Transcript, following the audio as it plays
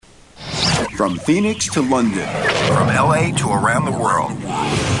From Phoenix to London, from LA to around the world.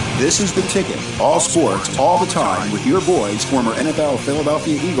 This is The Ticket. All sports, all the time, with your boys, former NFL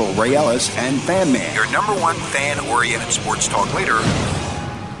Philadelphia Eagle Ray Ellis and Fan Man. Your number one fan-oriented sports talk leader,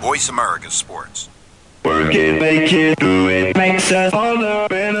 Voice America Sports. Work it, make it, do it. Makes us harder,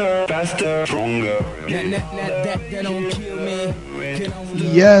 better, faster, stronger. That don't kill me.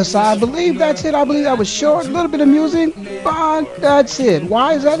 Yes, I believe that's it. I believe that was short, a little bit of music, but that's it.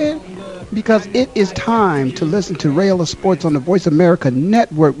 Why is that it? Because it is time to listen to Ray Ellis Sports on the Voice America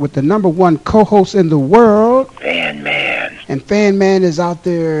Network with the number one co-host in the world, Fan Man. And Fan Man is out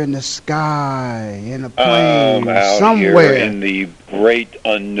there in the sky, in a plane, out somewhere. Here in the great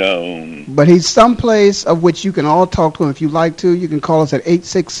unknown. But he's someplace of which you can all talk to him if you like to. You can call us at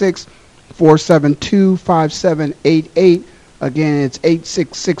 866-472-5788. Again, it's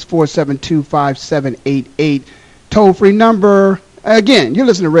 866-472-5788. Toll-free number. Again, you're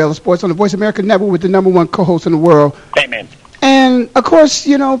listening to Ray Ellis Sports on the Voice America Network with the number one co-host in the world. Fan Man. And of course,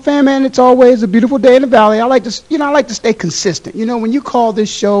 Fan Man, it's always a beautiful day in the valley. I like to stay consistent. When you call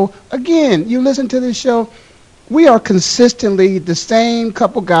this show, again, you listen to this show, we are consistently the same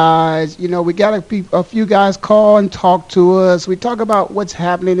couple guys. We got a few guys call and talk to us. We talk about what's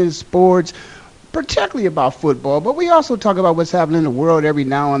happening in sports, particularly about football, but we also talk about what's happening in the world every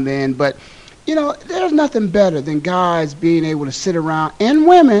now and then. But there's nothing better than guys being able to sit around, and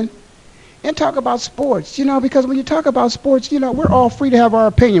women, and talk about sports, because when you talk about sports, we're all free to have our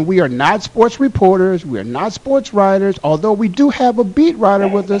opinion. We are not sports reporters. We are not sports writers, although we do have a beat writer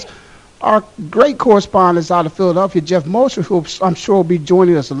with us, our great correspondent out of Philadelphia, Jeff Mosher, who I'm sure will be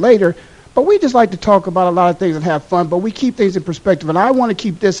joining us later. But we just like to talk about a lot of things and have fun, but we keep things in perspective, and I want to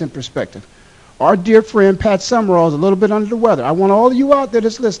keep this in perspective. Our dear friend Pat Summerall is a little bit under the weather. I want all of you out there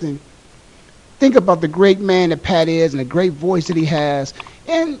that's listening, think about the great man that Pat is and the great voice that he has.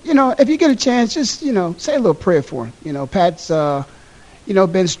 And, if you get a chance, just, say a little prayer for him. Pat's,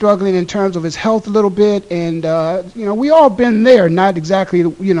 been struggling in terms of his health a little bit. And, we all been there, not exactly,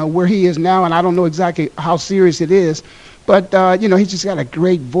 where he is now. And I don't know exactly how serious it is. But, he's just got a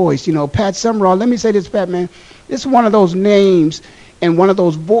great voice. Pat Summerall, let me say this, Pat, man. It's one of those names and one of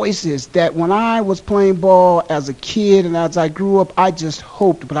those voices that when I was playing ball as a kid and as I grew up, I just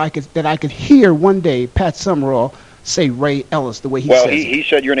hoped that I could hear one day Pat Summerall say Ray Ellis the way he says it. Well, he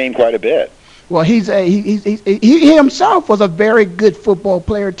said your name quite a bit. Well, he himself was a very good football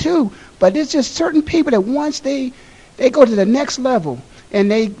player too. But it's just certain people that once they go to the next level and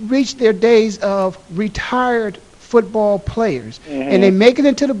they reach their days of retired football players, and they make it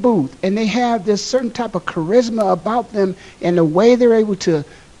into the booth, and they have this certain type of charisma about them, and the way they're able to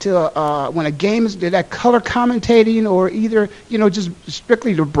when a game is that color commentating, or either just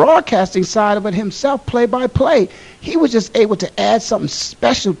strictly the broadcasting side of it himself, play by play, he was just able to add something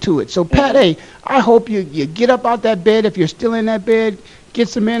special to it. So Pat, hey, I hope you get up out that bed if you're still in that bed, get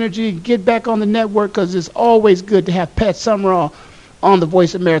some energy, get back on the network, because it's always good to have Pat Summerall on the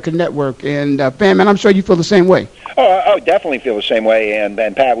Voice America Network. And, Fan Man, I'm sure you feel the same way. Oh, I would definitely feel the same way. And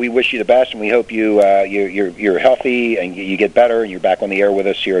Pat, we wish you the best, and we hope you're healthy and you get better, and you're back on the air with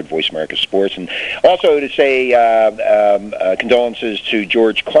us here at Voice America Sports. And also to say condolences to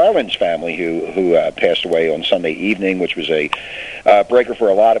George Carlin's family, who passed away on Sunday evening, which was a breaker for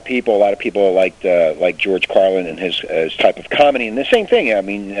a lot of people. A lot of people liked George Carlin and his type of comedy. And the same thing. I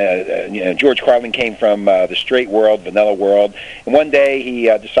mean, George Carlin came from the straight world, vanilla world, and one day he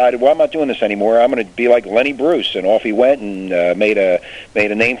decided, well, I'm not doing this anymore. I'm going to be like Lenny Bruce, and off he went and made a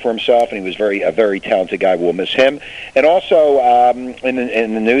name for himself. And he was a very talented guy. We'll miss him. And also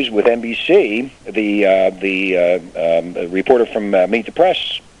in the news with NBC, the reporter from Meet the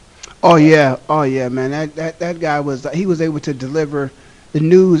Press. Oh yeah, man. That guy was able to deliver the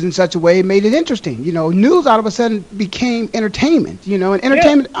news in such a way it made it interesting. News all of a sudden became entertainment. And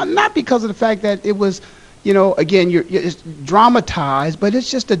entertainment not because of the fact that it was, again, it's dramatized, but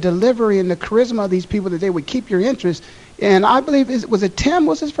it's just the delivery and the charisma of these people that they would keep your interest. And I believe was it Tim?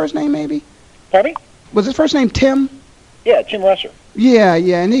 Was his first name maybe? Pardon me? Was his first name Tim? Yeah, Tim Russer. Yeah,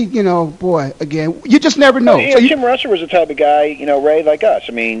 and he, boy, again, you just never know. Tim Russer was the type of guy, Ray, like us.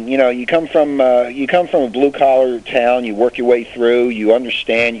 I mean, you come from a blue collar town, you work your way through, you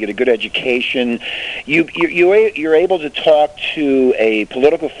understand, you get a good education, you're able to talk to a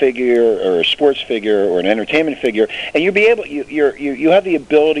political figure or a sports figure or an entertainment figure, and you have the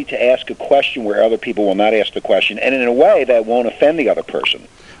ability to ask a question where other people will not ask the question, and in a way that won't offend the other person.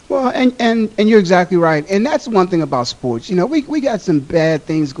 Well, and you're exactly right, and that's one thing about sports. We got got some bad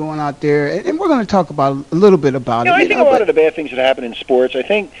things going out there, and we're going to talk about a little bit about it. I think a lot of the bad things that happen in sports, I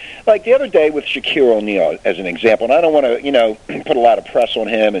think, like the other day with Shaquille O'Neal as an example, and I don't want to, put a lot of press on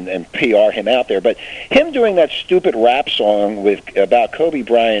him and PR him out there, but him doing that stupid rap song about Kobe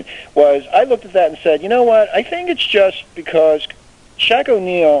Bryant I looked at that and said, you know what, I think it's just because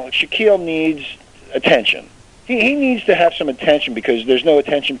Shaquille needs attention. He needs to have some attention because there's no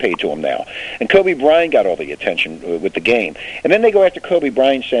attention paid to him now. And Kobe Bryant got all the attention with the game. And then they go after Kobe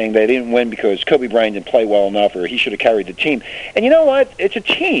Bryant saying they didn't win because Kobe Bryant didn't play well enough or he should have carried the team. And you know what? It's a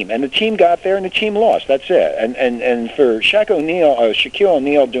team, and the team got there and the team lost. That's it. And for Shaquille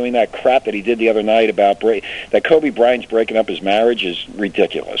O'Neal doing that crap that he did the other night about that Kobe Bryant's breaking up his marriage is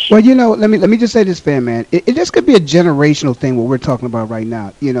ridiculous. Well, let me just say this, fan man. It just could be a generational thing what we're talking about right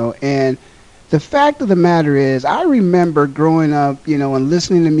now, and the fact of the matter is, I remember growing up, and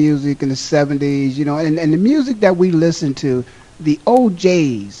listening to music in the 70s, and the music that we listened to, the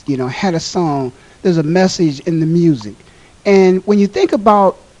OJs, had a song, there's a message in the music. And when you think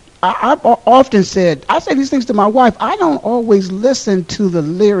about, I've often said, I say these things to my wife, I don't always listen to the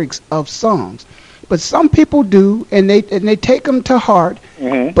lyrics of songs, but some people do, and they take them to heart,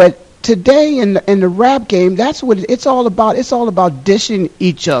 but today in the rap game, that's what it's all about. It's all about dishing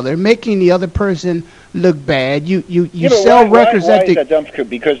each other, making the other person look bad. You sell records why is that dumb?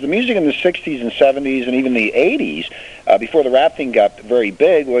 Because the music in the 60s and 70s and even the 80s, before the rap thing got very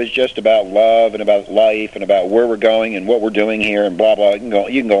big, was just about love and about life and about where we're going and what we're doing here and blah, blah.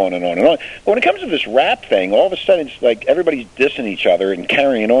 You can go on and on and on. But when it comes to this rap thing, all of a sudden it's like everybody's dissing each other and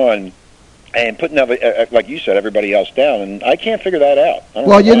carrying on and putting, like you said, everybody else down, and I can't figure that out.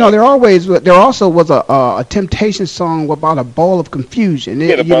 There also was a Temptation song about a ball of confusion.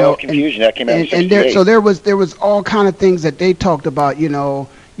 The ball of confusion that came out in '68. So there was all kind of things that they talked about.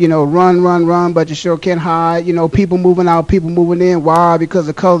 Run, but you sure can't hide. People moving out, people moving in. Why? Because of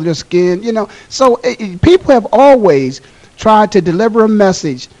the color of their skin. So people have always tried to deliver a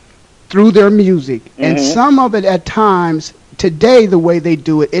message through their music, and some of it at times. Today, the way they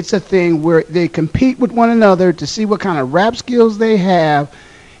do it, it's a thing where they compete with one another to see what kind of rap skills they have.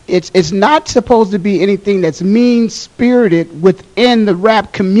 It's not supposed to be anything that's mean-spirited within the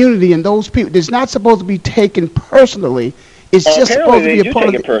rap community, and those people, it's not supposed to be taken personally. It's just supposed to be a part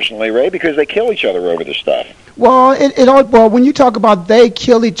of it. They do take it personally, Ray, because they kill each other over this stuff. Well, when you talk about they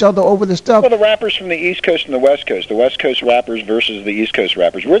kill each other over the stuff. Well, the rappers from the East Coast and the West Coast rappers versus the East Coast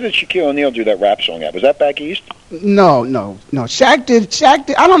rappers. Where did Shaquille O'Neal do that rap song at? Was that back east? No. Shaq did.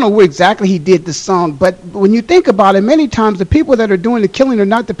 I don't know where exactly he did the song, but when you think about it, many times the people that are doing the killing are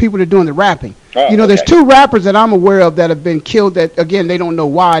not the people that are doing the rapping. There's two rappers that I'm aware of that have been killed that, again, they don't know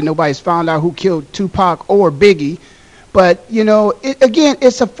why. Nobody's found out who killed Tupac or Biggie. But,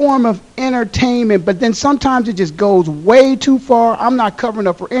 it's a form of entertainment, but then sometimes it just goes way too far. I'm not covering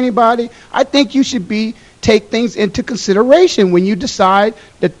up for anybody. I think you should take things into consideration when you decide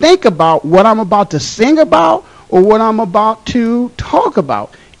to think about what I'm about to sing about or what I'm about to talk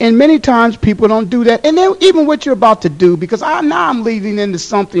about. And many times people don't do that. And then even what you're about to do, because now I'm leading into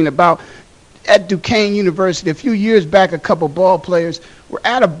something about at Duquesne University. A few years back, a couple ball players were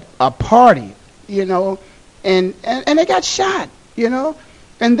at a party, and they got shot,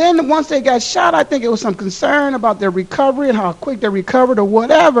 And then once they got shot, I think it was some concern about their recovery and how quick they recovered or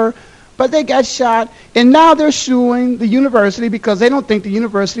whatever. But they got shot, and now they're suing the university because they don't think the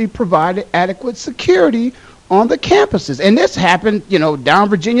university provided adequate security on the campuses. And this happened, down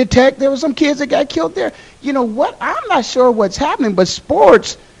Virginia Tech. There were some kids that got killed there. I'm not sure what's happening, but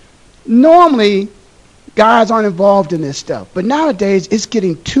sports, normally guys aren't involved in this stuff. But nowadays, it's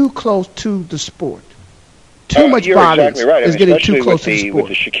getting too close to the sport. Too much violence exactly right. is getting too close to the sport. With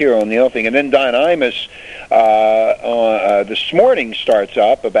the Shaquille O'Neal thing. And then Don Imus this morning starts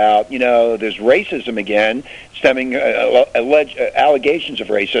up about, there's racism again, stemming, alleged allegations of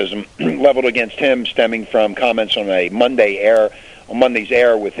racism leveled against him stemming from comments on a Monday's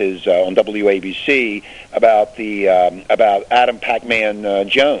air with his on WABC about Adam Pac-Man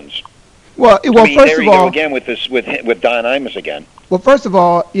Jones. Well, first there of all, you go again with Don Imus again. Well, first of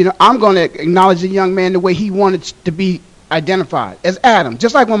all, I'm going to acknowledge the young man the way he wanted to be identified, as Adam.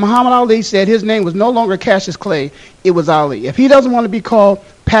 Just like when Muhammad Ali said his name was no longer Cassius Clay, it was Ali. If he doesn't want to be called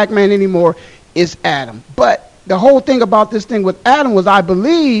Pac-Man anymore, it's Adam. But the whole thing about this thing with Adam was, I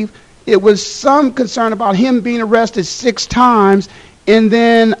believe, it was some concern about him being arrested 6 times. And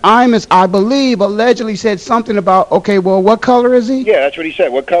then Imus, I believe, allegedly said something about, okay, well, what color is he? Yeah, that's what he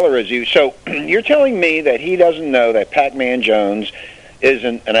said. What color is he? So you're telling me that he doesn't know that Pac-Man Jones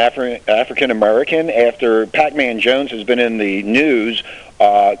isn't an African American after Pac-Man Jones has been in the news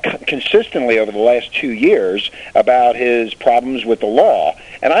consistently over the last 2 years about his problems with the law.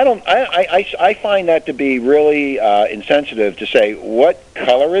 And I find that to be really insensitive to say, what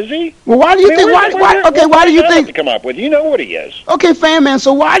color is he? Well, why do you think? Why do you think? To come up with, you know what he is. Okay, fan man.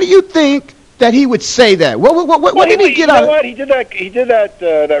 So why do you think that he would say that? What did he get out of? What? He did that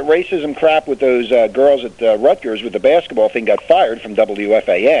racism crap with those girls at Rutgers with the basketball thing. Got fired from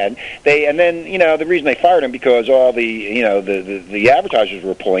WFAN. And then the reason they fired him because all the advertisers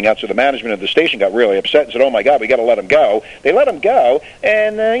were pulling out. So the management of the station got really upset and said, "Oh my God, we got to let him go." They let him go,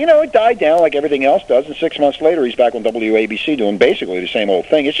 and it died down like everything else does. And 6 months later, he's back on WABC doing basically the same old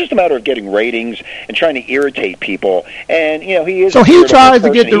thing. It's just a matter of getting ratings and trying to irritate people. And he is. So he tries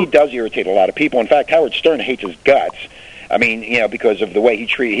to get He does irritate a lot of people. In fact, Howard Stern hates his guts. I mean, because of the way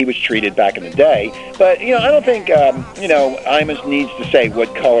he was treated back in the day. But I don't think Imus needs to say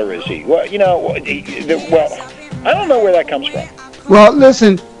what color is he. Well, I don't know where that comes from. Well,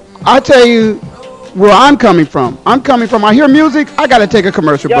 listen, I tell you where I'm coming from. I hear music. I got to take a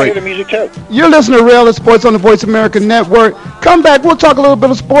commercial break. I hear the music too. You're listening to Rail of Sports on the Voice America Network. Come back. We'll talk a little bit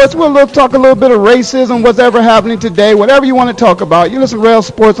of sports. We'll talk a little bit of racism, what's ever happening today, whatever you want to talk about. You listen to Rail of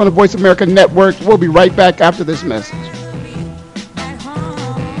Sports on the Voice America Network. We'll be right back after this message.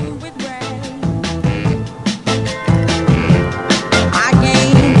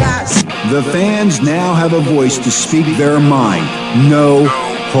 The fans now have a voice to speak their mind. No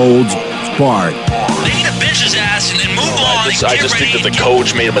holds barred. They need to bitch his ass and then move on. I just think that the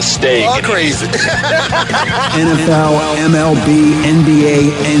coach made a mistake. All crazy. NFL, MLB,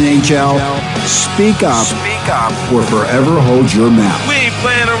 NBA, NHL. Speak up or forever hold your mouth. We ain't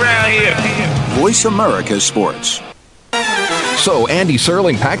playing around here. Voice America Sports. So Andy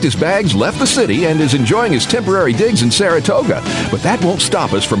Serling packed his bags, left the city, and is enjoying his temporary digs in Saratoga. But that won't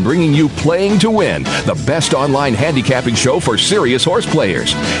stop us from bringing you Playing to Win, the best online handicapping show for serious horse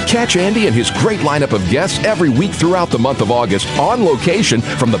players. Catch Andy and his great lineup of guests every week throughout the month of August on location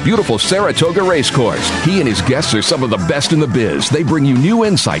from the beautiful Saratoga Racecourse. He and his guests are some of the best in the biz. They bring you new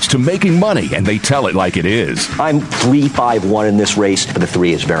insights to making money, and they tell it like it is. I'm 3-5-1 in this race, but the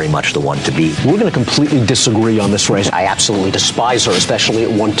 3 is very much the one to beat. We're going to completely disagree on this race. I absolutely despise her, especially at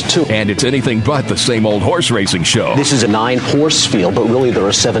 1-2. And it's anything but the same old horse racing show. This is a 9-horse field, but really there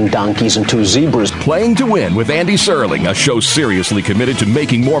are 7 donkeys and 2 zebras. Playing to Win with Andy Serling, a show seriously committed to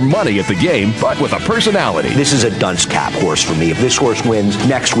making more money at the game, but with a personality. This is a dunce cap horse for me. If this horse wins,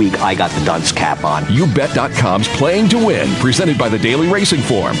 next week I got the dunce cap on. YouBet.com's Playing to Win, presented by the Daily Racing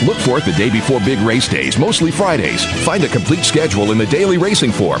Form. Look for it the day before big race days, mostly Fridays. Find a complete schedule in the Daily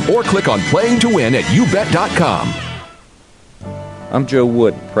Racing Form or click on Playing to Win at YouBet.com. I'm Joe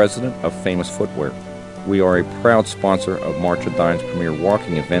Wood, president of Famous Footwear. We are a proud sponsor of March of Dimes' premier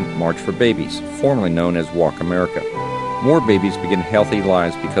walking event, March for Babies, formerly known as Walk America. More babies begin healthy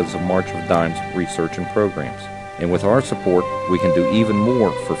lives because of March of Dimes' research and programs. And with our support, we can do even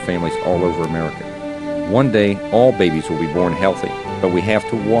more for families all over America. One day, all babies will be born healthy, but we have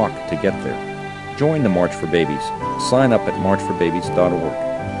to walk to get there. Join the March for Babies. Sign up at marchforbabies.org.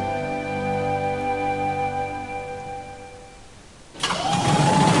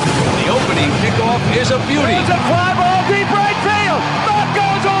 Is a beauty. It's a fly ball deep right field. Back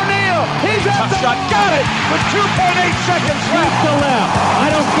goes O'Neill. He's at the shot. Got it with 2.8 seconds left to left. I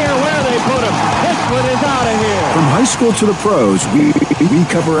don't care where they put him. This one is out of here. From high school to the pros, we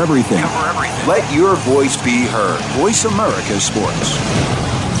cover everything. Let your voice be heard. Voice America Sports.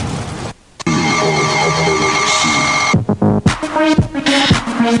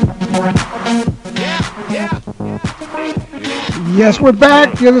 Yes, we're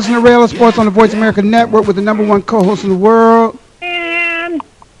back. You're listening to Rail of Sports on the Voice America Network with the #1 co-host in the world.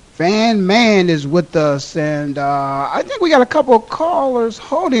 Fan Man is with us, and I think we got a couple of callers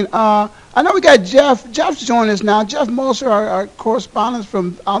holding. I know we got Jeff. Jeff's joining us now. Jeff Moser, our correspondent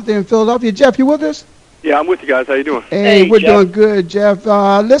from out there in Philadelphia. Jeff, you with us? Yeah, I'm with you guys. How you doing? Hey, we're Jeff. Doing good, Jeff.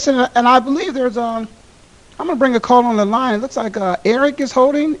 Listen, and I believe there's I'm going to bring a call on the line. It looks like Eric is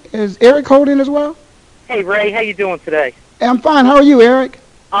holding. Is Eric holding as well? Hey, Ray. How you doing today? I'm fine. How are you, Eric?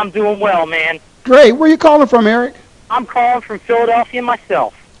 I'm doing well, man. Great. Where are you calling from, Eric? I'm calling from Philadelphia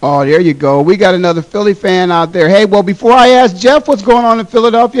myself. Oh, there you go. We got another Philly fan out there. Hey, well, before I ask Jeff what's going on in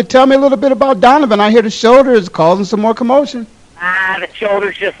Philadelphia, tell me a little bit about Donovan. I hear the shoulder is causing some more commotion. The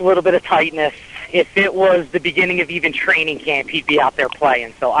shoulder's just a little bit of tightness. If it was the beginning of even training camp, he'd be out there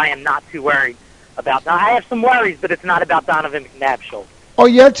playing, so I am not too worried about that. I have some worries, but it's not about Donovan McNabb's shoulder. Oh,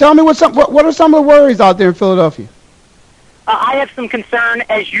 yeah? Tell me what are some of the worries out there in Philadelphia? I have some concern,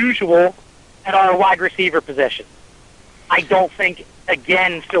 as usual, at our wide receiver position. I don't think,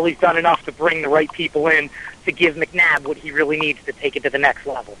 again, Philly's done enough to bring the right people in to give McNabb what he really needs to take it to the next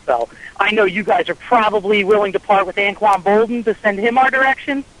level. So I know you guys are probably willing to part with Anquan Bolden to send him our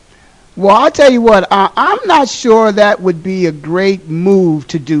direction. Well, I'll tell you what, I'm not sure that would be a great move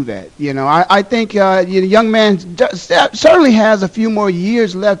to do that. You know, I think the young man certainly has a few more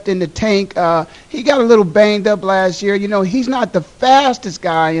years left in the tank. He got a little banged up last year. You know, he's not the fastest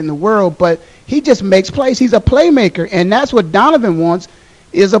guy in the world, but he just makes plays. He's a playmaker, and that's what Donovan wants,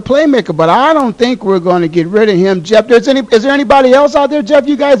 is a playmaker. But I don't think we're going to get rid of him. Jeff, is there anybody else out there, Jeff,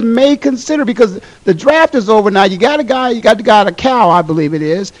 you guys may consider? Because the draft is over now. You got the guy out of Cal, I believe it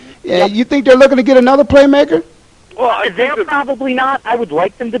is. Yep. You think they're looking to get another playmaker? Well, they're probably not. I would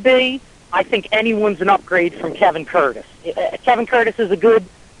like them to be. I think anyone's an upgrade from Kevin Curtis. Kevin Curtis is a good,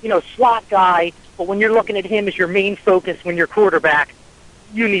 slot guy, but when you're looking at him as your main focus when you're quarterback,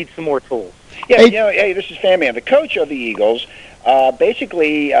 you need some more tools. Yeah, hey, this is Fan Man. The coach of the Eagles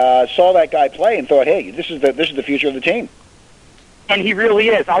basically saw that guy play and thought, hey, this is the future of the team. And he really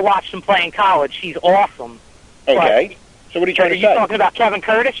is. I watched him play in college. He's awesome. Okay. So what are you trying to say? Are you talking about Kevin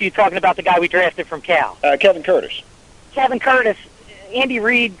Curtis, or are you talking about the guy we drafted from Cal? Kevin Curtis. Kevin Curtis, Andy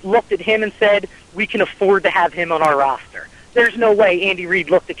Reid looked at him and said, we can afford to have him on our roster. There's no way Andy Reid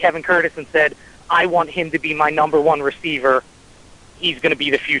looked at Kevin Curtis and said, I want him to be my number one receiver. He's going to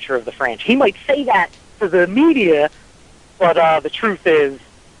be the future of the franchise. He might say that for the media, but the truth is,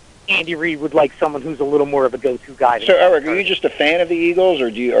 Andy Reid would like someone who's a little more of a go-to guy. So, Eric, are you just a fan of the Eagles, or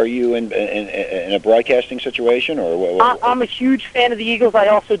are you in a broadcasting situation, or what? I'm a huge fan of the Eagles. I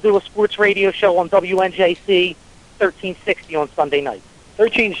also do a sports radio show on WNJC 1360 on Sunday nights.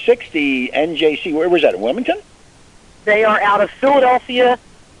 1360 NJC. Where was that? In Wilmington? They are out of Philadelphia,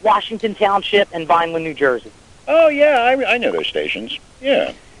 Washington Township, and Vineland, New Jersey. Oh yeah, I know those stations.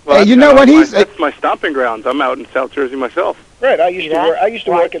 Yeah. Well, hey, you know what that's my stomping grounds. I'm out in South Jersey myself. Right, I used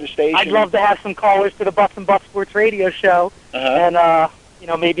to work at a station. I'd love to have some callers to the Bucks and Bucks Sports Radio show, and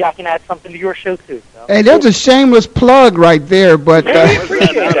maybe I can add something to your show too. So. Hey, there's a shameless plug right there, but we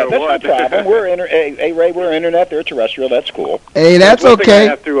appreciate that. That's no problem. We're internet. They're terrestrial. That's cool. Hey, that's one okay. Thing I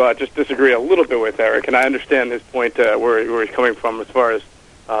have to just disagree a little bit with Eric, and I understand his point where he's coming from as far as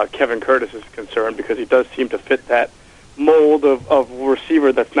Kevin Curtis is concerned, because he does seem to fit that mold of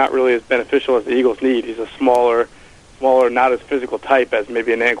receiver that's not really as beneficial as the Eagles need. He's a smaller, not as physical type as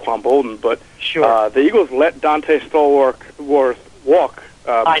maybe an Anquan Bolden, but the Eagles let Dante Stallworth walk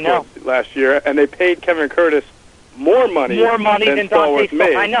last year, and they paid Kevin Curtis more money than Stallworth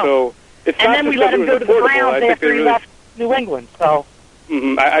made. I know. So it's and not then just we let him go to the Browns after he left New England. So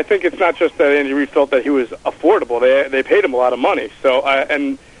I think it's not just that Andy Reid felt that he was affordable. They paid him a lot of money. So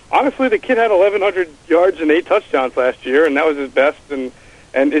and honestly, the kid had 1,100 yards and 8 touchdowns last year, and that was his best. And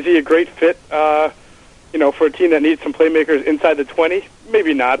is he a great fit? For a team that needs some playmakers inside the 20,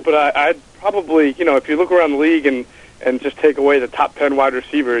 maybe not. But I'd probably, if you look around the league and just take away the top 10 wide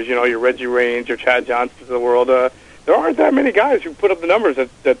receivers, your Reggie Raines, your Chad Johnsons of the world, there aren't that many guys who put up the numbers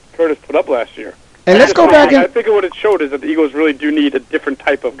that Curtis put up last year. And let's go back. I think what it showed is that the Eagles really do need a different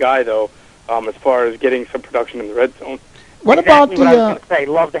type of guy, though, as far as getting some production in the red zone. What about the? What I was going to say,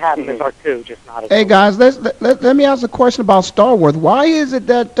 love to have him as our two, just not as. Hey guys, let me ask a question about Stallworth. Why is it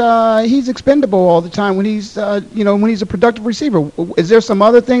that he's expendable all the time when he's when he's a productive receiver? Is there some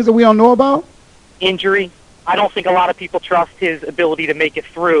other things that we don't know about? Injury. I don't think a lot of people trust his ability to make it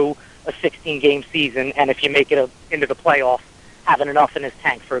through a 16-game season, and if you make it into the playoffs, having enough in his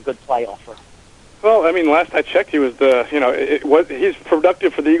tank for a good playoff run. Well, I mean, last I checked, he was he's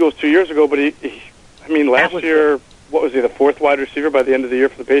productive for the Eagles 2 years ago, but last year. What was he, the fourth wide receiver by the end of the year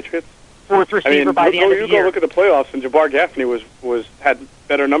for the Patriots? Fourth receiver by the end of the year. You go look at the playoffs, and Jabbar Gaffney had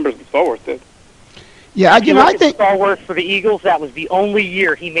better numbers than Stallworth did. Yeah, I think Stallworth for the Eagles, that was the only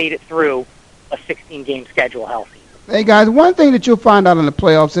year he made it through a 16-game schedule healthy. Hey guys, one thing that you'll find out in the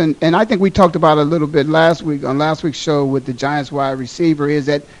playoffs, and I think we talked about it a little bit last week on last week's show with the Giants wide receiver, is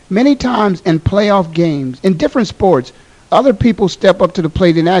that many times in playoff games, in different sports, other people step up to the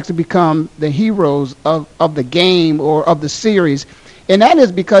plate and actually become the heroes of the game or of the series. And that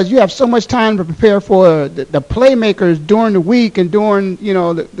is because you have so much time to prepare for the playmakers during the week and during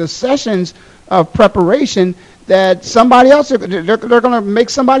the sessions of preparation that somebody else, they're going to make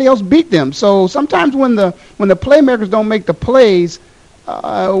somebody else beat them. So sometimes when the playmakers don't make the plays,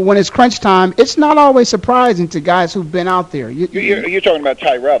 when it's crunch time, it's not always surprising to guys who've been out there. You're talking about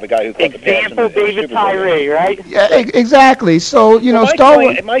Tyrell, the guy who caught the pass. Example, David Tyree, right? Yeah, exactly. So,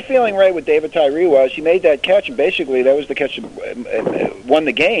 my feeling, Ray, with David Tyree was he made that catch, and basically that was the catch that won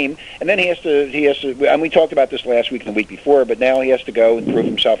the game. And then he has to. And we talked about this last week and the week before, but now he has to go and prove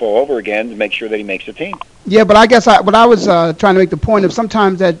himself all over again to make sure that he makes the team. Yeah, but I guess what I was trying to make the point of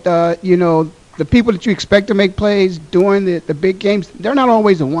sometimes that the people that you expect to make plays during the big games, they're not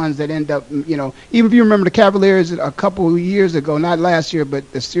always the ones that end up, even if you remember the Cavaliers a couple of years ago, not last year, but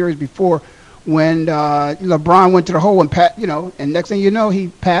the series before, when LeBron went to the hole and next thing you know, he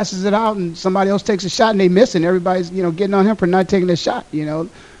passes it out and somebody else takes a shot and they miss it and everybody's, getting on him for not taking the shot,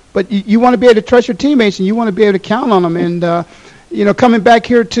 But you want to be able to trust your teammates and you want to be able to count on them. And, coming back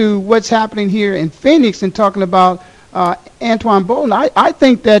here to what's happening here in Phoenix and talking about Antoine Bolden, I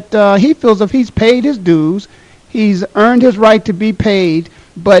think that he feels if he's paid his dues, he's earned his right to be paid.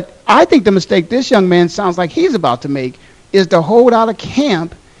 But I think the mistake this young man sounds like he's about to make is to hold out of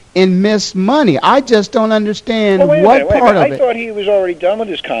camp and miss money. I just don't understand what part of it. I thought he was already done with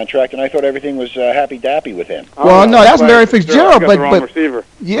his contract, and I thought everything was happy-dappy with him. Well, no, that's Larry Fitzgerald.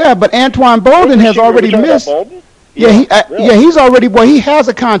 But Antoine Bolden has already missed. Yeah, he's already. Well, he has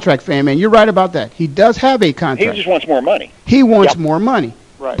a contract, man. You're right about that. He does have a contract. He just wants more money. He wants more money.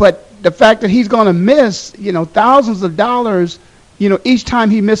 Right. But the fact that he's going to miss, thousands of dollars, each time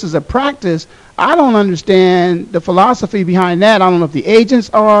he misses a practice, I don't understand the philosophy behind that. I don't know if the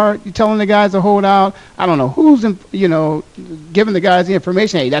agents are telling the guys to hold out. I don't know who's, giving the guys the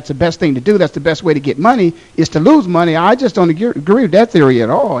information. Hey, that's the best thing to do. That's the best way to get money is to lose money. I just don't agree with that theory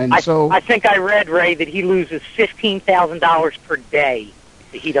at all. And I think I read, Ray, that he loses $15,000 per day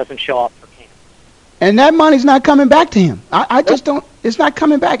that he doesn't show up for camp. And that money's not coming back to him. I just don't. It's not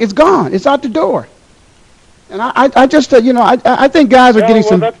coming back. It's gone. It's out the door. And I just, I think guys are getting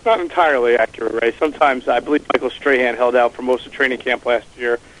some. Well, that's not entirely accurate, Ray. Sometimes I believe Michael Strahan held out for most of training camp last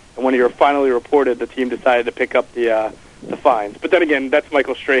year, and when he finally reported, the team decided to pick up the fines. But then again, that's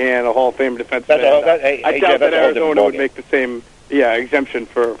Michael Strahan, a Hall of Fame defenseman. I doubt that Arizona would make the same exemption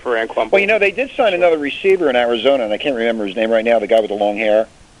for Anquan. Well, they did sign another receiver in Arizona, and I can't remember his name right now, the guy with the long hair.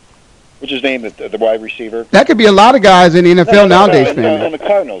 What's his name, the wide receiver? That could be a lot of guys in the NFL nowadays, man. On the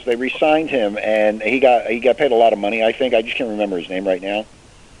Cardinals, they re-signed him, and he got paid a lot of money. I think I just can't remember his name right now.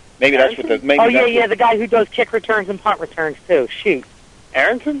 Maybe Arrington? That's what the. The guy who does kick returns and punt returns too. Shoot,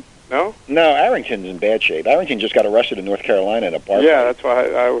 Arrington? No, Arrington's in bad shape. Arrington just got arrested in North Carolina at a bar. Yeah, that's why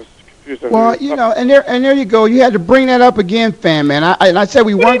I was. Well, and there you go. You had to bring that up again, fan man. I said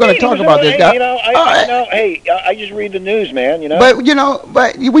we weren't going to talk about this guy. I just read the news, man. But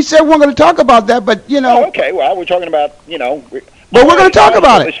we said we weren't going to talk about that. But okay, well, we're talking about But we're going to talk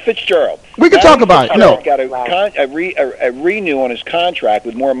about it. It's Fitzgerald. We can talk about it. No, got a renew on his contract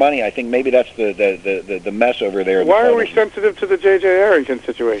with more money. I think maybe that's the mess over there. Why are we sensitive to the J.J. Arrington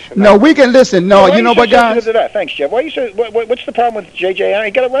situation? No, we can listen. No, you know what, guys? To that? Thanks, Jeff. Why you say? What's the problem with J.J.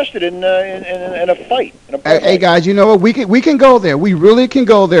 Arrington? He got arrested in a fight. Hey, guys, you know what? We can go there. We really can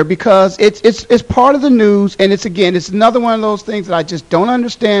go there because it's part of the news, and it's another one of those things that I just don't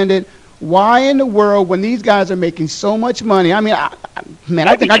understand it. Why in the world, when these guys are making so much money? I mean, I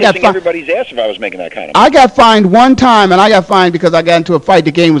think I got fined. Everybody's ass if I was making that kind of money. I got fined one time, and I got fined because I got into a fight.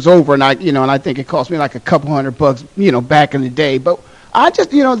 The game was over, and I think it cost me like a couple $100, back in the day. But I just,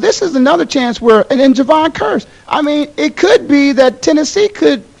 this is another chance where, and then Javon Curse. I mean, it could be that Tennessee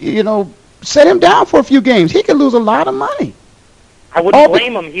could, set him down for a few games. He could lose a lot of money. I wouldn't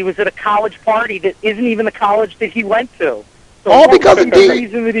blame him. He was at a college party that isn't even the college that he went to. So all because of the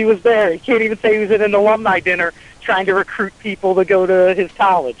reason that he was there. He can't even say he was at an alumni dinner trying to recruit people to go to his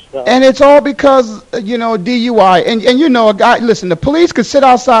college. So. And it's all because, DUI. And a guy, listen, the police could sit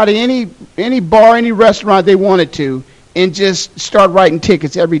outside of any bar, any restaurant they wanted to and just start writing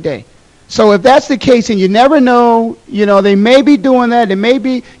tickets every day. So if that's the case, and you never know, they may be doing that.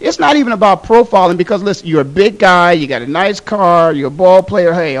 It's not even about profiling because, listen, you're a big guy, you got a nice car, you're a ball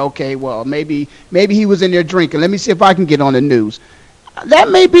player. Hey, okay, well, maybe he was in there drinking. Let me see if I can get on the news. That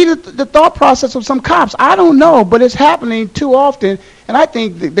may be the thought process of some cops. I don't know, but it's happening too often. And I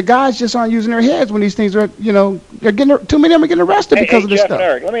think the guys just aren't using their heads when these things are, they're getting too many of them are getting arrested because of this Jeff stuff. And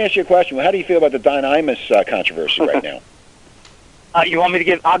Eric, let me ask you a question. How do you feel about the Don Imus controversy right now? You want me to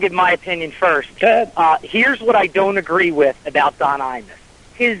give? I'll give my opinion first. Here's what I don't agree with about Don Imus.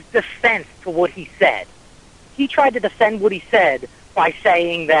 His defense to what he said. He tried to defend what he said by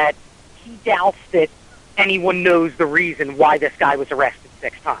saying that he doubts that anyone knows the reason why this guy was arrested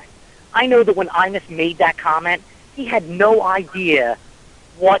 6 times. I know that when Imus made that comment, he had no idea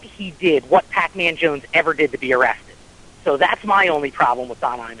what he did, what Pac-Man Jones ever did to be arrested. So that's my only problem with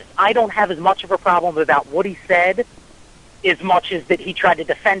Don Imus. I don't have as much of a problem about what he said as much as that he tried to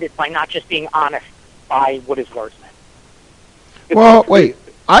defend it by not just being honest by what his words meant. Well, wait.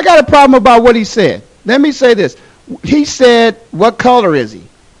 I got a problem about what he said. Let me say this. He said, what color is he?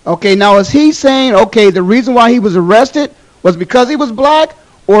 Okay, now is he saying, okay, the reason why he was arrested was because he was black?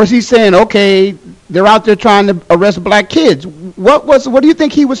 Or is he saying, okay, they're out there trying to arrest black kids? What do you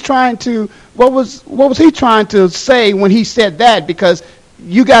think he was trying to, what was he trying to say when he said that? Because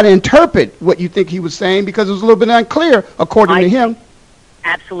you got to interpret what you think he was saying because it was a little bit unclear according to him.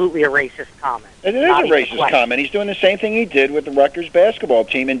 Absolutely a racist comment. It is a racist comment. He's doing the same thing he did with the Rutgers basketball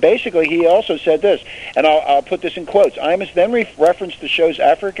team. And basically, he also said this, and I'll put this in quotes. Imus then referenced the show's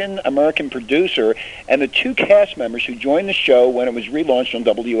African-American producer and the two cast members who joined the show when it was relaunched on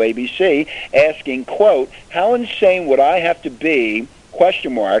WABC, asking, quote, how insane would I have to be,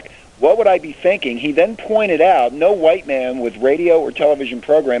 question mark, what would I be thinking? He then pointed out no white man with radio or television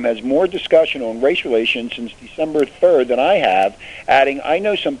program has more discussion on race relations since December 3rd than I have, adding, I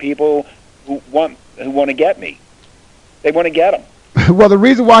know some people who want to get me. They want to get him. Well, the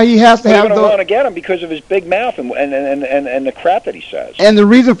reason why he has to have those... They're going to want to get him because of his big mouth and the crap that he says. And the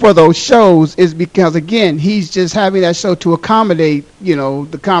reason for those shows is because, again, he's just having that show to accommodate,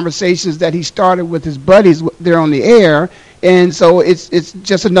 the conversations that he started with his buddies there on the air. And so it's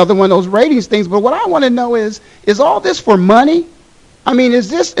just another one of those ratings things. But what I want to know is all this for money? I mean, is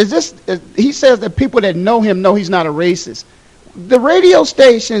this he says that people that know him know he's not a racist. The radio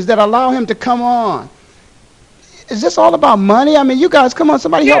stations that allow him to come on, is this all about money? I mean, you guys, come on,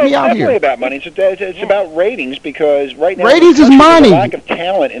 somebody help me out here. It's definitely about money. It's about ratings because right now ratings is money. There's a lack of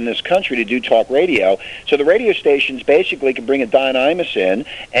talent in this country to do talk radio. So the radio stations basically can bring a Don Imus in,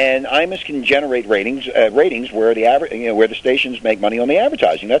 and Imus can generate ratings where where the stations make money on the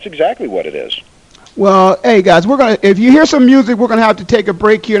advertising. That's exactly what it is. Well, hey guys, if you hear some music, we're gonna have to take a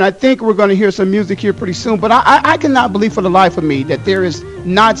break here, and I think we're gonna hear some music here pretty soon. But I cannot believe for the life of me that there is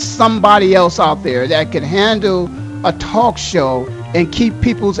not somebody else out there that can handle a talk show and keep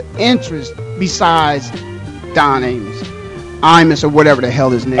people's interest besides Don Imus or whatever the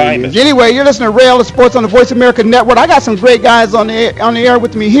hell his name is. Anyway, you're listening to Ray Ellis Sports on the Voice America Network. I got some great guys on the air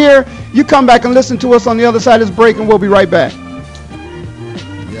with me here. You come back and listen to us on the other side of this break, and we'll be right back.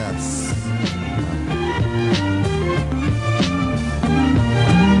 Yes.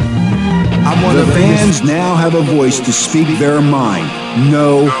 The fans now have a voice to speak their mind.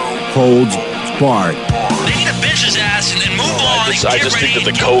 No holds barred. They need to bench his ass and then move on. I just think that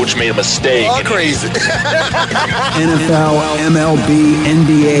the coach made a mistake. All crazy. NFL, MLB,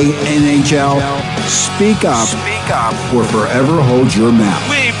 NBA, NHL. Speak up or forever hold your mouth.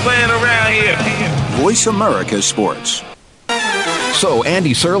 We ain't playing around here. Voice America Sports. So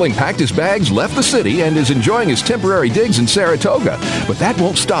Andy Serling packed his bags, left the city, and is enjoying his temporary digs in Saratoga. But that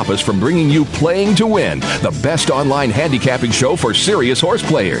won't stop us from bringing you Playing to Win, the best online handicapping show for serious horse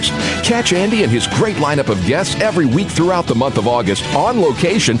players. Catch Andy and his great lineup of guests every week throughout the month of August on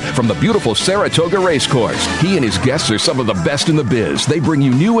location from the beautiful Saratoga Racecourse. He and his guests are some of the best in the biz. They bring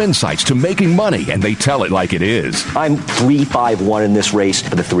you new insights to making money, and they tell it like it is. I'm 3-5-1 in this race,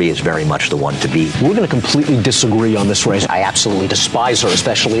 but the 3 is very much the one to beat. We're going to completely disagree on this race. I absolutely despise her,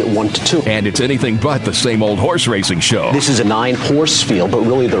 especially at 1-2. And it's anything but the same old horse racing show. This is a 9-horse field, but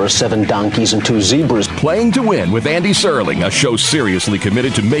really there are 7 donkeys and 2 zebras. Playing to Win with Andy Serling, a show seriously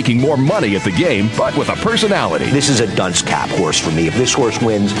committed to making more money at the game, but with a personality. This is a dunce cap horse for me. If this horse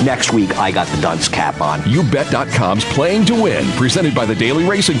wins, next week I got the dunce cap on. YouBet.com's Playing to Win, presented by the Daily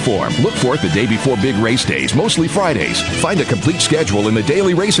Racing Form. Look for it the day before big race days, mostly Fridays. Find a complete schedule in the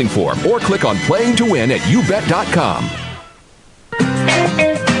Daily Racing Form or click on Playing to Win at YouBet.com.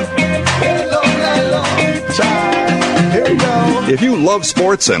 If you love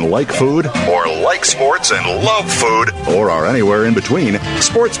sports and like food, or like sports and love food, or are anywhere in between,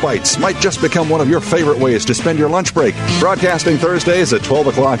 Sports Bites might just become one of your favorite ways to spend your lunch break. Broadcasting Thursdays at 12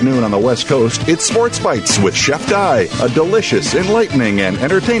 o'clock noon on the West Coast, it's Sports Bites with Chef Dye, a delicious, enlightening, and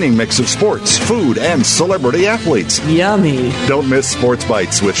entertaining mix of sports, food, and celebrity athletes. Yummy. Don't miss Sports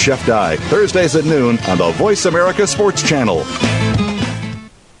Bites with Chef Dye, Thursdays at noon on the Voice America Sports Channel.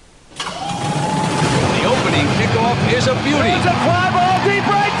 Is a beauty. It's a fly ball deep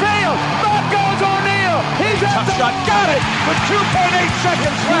right field. Back goes O'Neill. He's at the shot. Got it with 2.8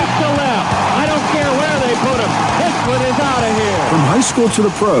 seconds left to left. I don't care where they put him. This one is out of here. From high school to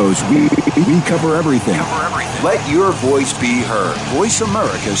the pros, we cover everything. Let your voice be heard. Voice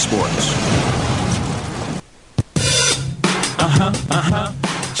America Sports.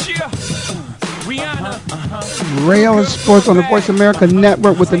 Rihanna. Ray Ellis Sports on the Voice America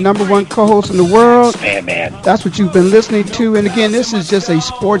Network with the number one co-host in the world. Man. That's what you've been listening to. And again, this is just a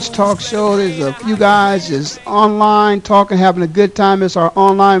sports talk show. There's a few guys just online talking, having a good time. It's our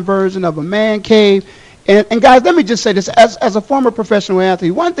online version of a man cave. And guys, let me just say this. As a former professional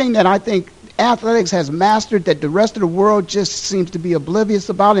athlete, one thing that I think athletics has mastered that the rest of the world just seems to be oblivious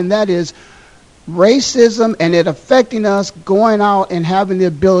about, and that is racism and it affecting us going out and having the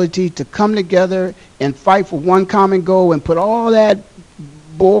ability to come together and fight for one common goal and put all that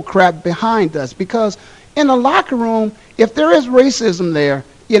bull crap behind us. Because in the locker room, if there is racism there,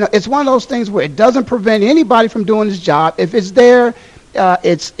 it's one of those things where it doesn't prevent anybody from doing his job. If it's there,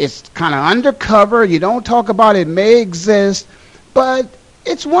 it's kind of undercover. You don't talk about it. It may exist, but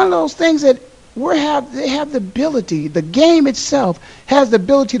it's one of those things that they have the ability, the game itself has the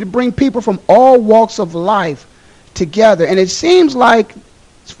ability to bring people from all walks of life together. And it seems like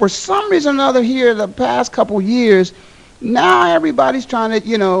for some reason or another here the past couple of years, now everybody's trying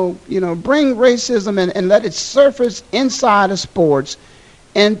to, bring racism and let it surface inside of sports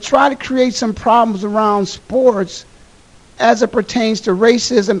and try to create some problems around sports as it pertains to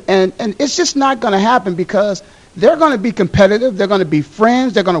racism. And it's just not going to happen because they're going to be competitive. They're going to be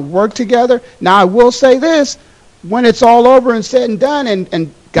friends. They're going to work together. Now, I will say this. When it's all over and said and done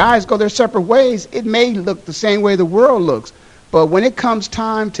and guys go their separate ways, it may look the same way the world looks. But when it comes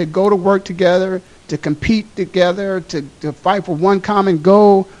time to go to work together, to compete together, to fight for one common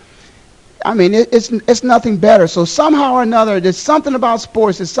goal, I mean, it's nothing better. So somehow or another, there's something about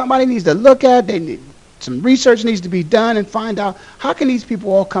sports that somebody needs to look at. Some research needs to be done and find out how can these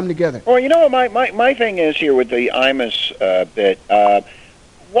people all come together. Well, my thing is here with the Imus bit.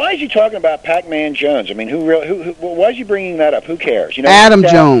 Why is he talking about Pac-Man Jones? I mean, why is he bringing that up? Who cares? Adam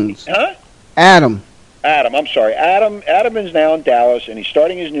Jones. Huh? Adam. I'm sorry. Adam is now in Dallas, and he's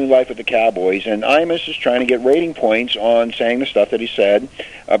starting his new life with the Cowboys, and Imus is trying to get rating points on saying the stuff that he said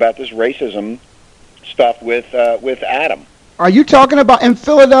about this racism stuff with Adam. Are you talking about in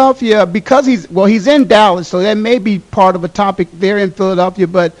Philadelphia? Because he's in Dallas, so that may be part of a topic there in Philadelphia.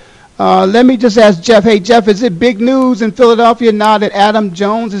 But let me just ask Jeff. Hey, Jeff, is it big news in Philadelphia now that Adam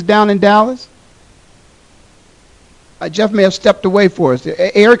Jones is down in Dallas? Jeff may have stepped away for us.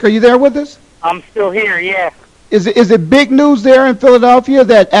 Eric, are you there with us? I'm still here, yeah. Is it big news there in Philadelphia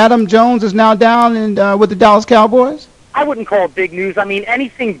that Adam Jones is now down with the Dallas Cowboys? I wouldn't call it big news. I mean,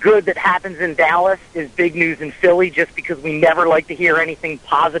 anything good that happens in Dallas is big news in Philly just because we never like to hear anything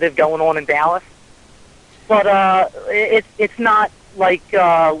positive going on in Dallas. But it's not like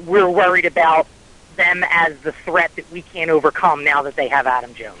we're worried about them as the threat that we can't overcome now that they have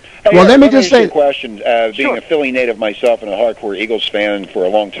Adam Jones. Hey, well, let me just say a question. Being a Philly native myself and a hardcore Eagles fan for a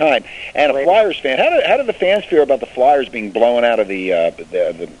long time, and a Flyers fan, how do the fans feel about the Flyers being blown out of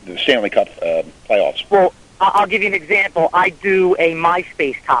the Stanley Cup playoffs? Well, I'll give you an example. I do a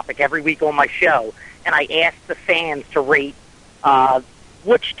MySpace topic every week on my show, and I ask the fans to rate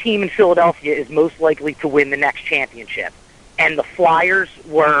which team in Philadelphia is most likely to win the next championship. And the Flyers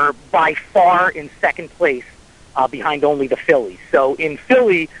were by far in second place behind only the Phillies. So in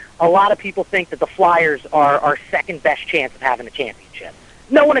Philly, a lot of people think that the Flyers are our second best chance of having a championship.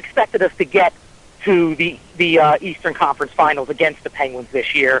 No one expected us to get to the Eastern Conference Finals against the Penguins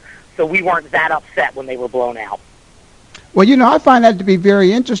this year, so we weren't that upset when they were blown out. Well, I find that to be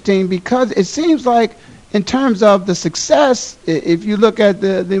very interesting because it seems like in terms of the success, if you look at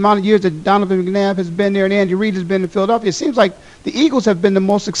the amount of years that Donovan McNabb has been there and Andy Reid has been in Philadelphia, it seems like the Eagles have been the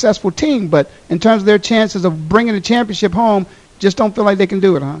most successful team. But in terms of their chances of bringing the championship home, just don't feel like they can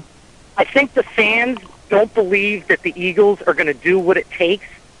do it, huh? I think the fans don't believe that the Eagles are going to do what it takes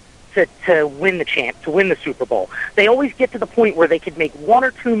to win the Super Bowl. They always get to the point where they could make one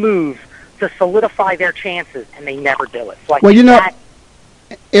or two moves to solidify their chances, and they never do it. So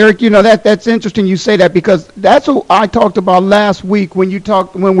Eric, that's interesting you say that because that's what I talked about last week when we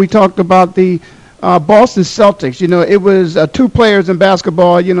talked about the Boston Celtics. It was two players in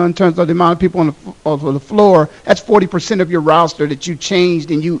basketball, in terms of the amount of people on the floor. That's 40% of your roster that you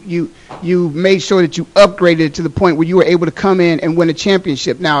changed and you made sure that you upgraded it to the point where you were able to come in and win a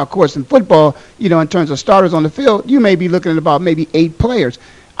championship. Now, of course, in football, in terms of starters on the field, you may be looking at about maybe 8 players.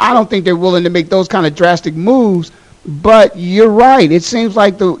 I don't think they're willing to make those kind of drastic moves. But you're right. It seems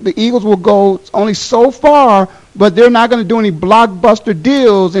like the Eagles will go only so far but they're not going to do any blockbuster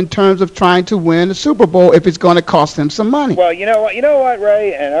deals in terms of trying to win the Super Bowl if it's going to cost them some money. Well, you know what,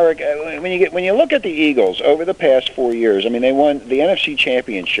 Ray and Eric, when you look at the Eagles over the past 4 years, I mean, they won the NFC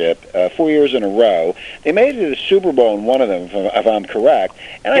Championship 4 years in a row. They made it to the Super Bowl in one of them, if I'm correct.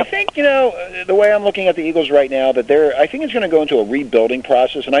 And I think, the way I'm looking at the Eagles right now, that I think it's going to go into a rebuilding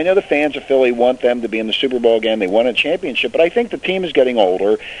process. And I know the fans of Philly want them to be in the Super Bowl again. They won a championship, but I think the team is getting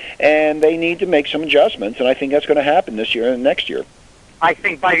older, and they need to make some adjustments. And I think that's going to happen this year and next year. I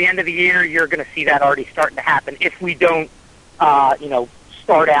think by the end of the year, you're going to see that already starting to happen. If we don't,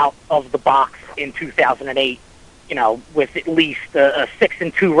 start out of the box in 2008, with at least a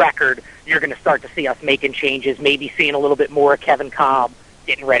 6-2 record, you're going to start to see us making changes, maybe seeing a little bit more of Kevin Cobb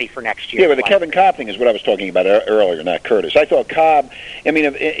getting ready for next year. Yeah, but the Kevin Cobb thing is what I was talking about earlier, not Curtis. I thought Cobb,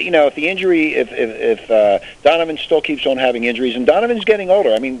 if the injury, if Donovan still keeps on having injuries, and Donovan's getting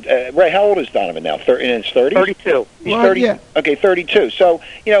older. I mean, Ray, how old is Donovan now? In his 30s? 32. He's 30. Yeah. Okay, 32. So,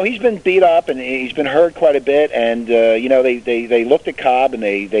 he's been beat up and he's been hurt quite a bit, and, they looked at Cobb and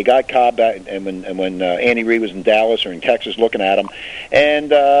they got Cobb back, and when Andy Reid was in Dallas or in Texas looking at him,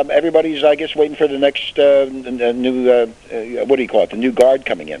 and everybody's, I guess, waiting for the next new, what do you call it, the new guard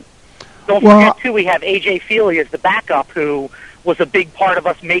coming in. Don't forget, too, we have A.J. Feely as the backup, who was a big part of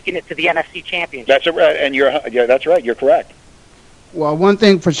us making it to the NFC Championship. That's right, and that's right. You're correct. Well, one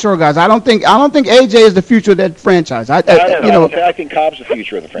thing for sure, guys, I don't think AJ is the future of that franchise. I think Cobb's the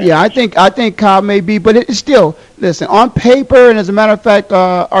future of the franchise. Yeah, I think Cobb may be, but it's still, listen, on paper, and as a matter of fact,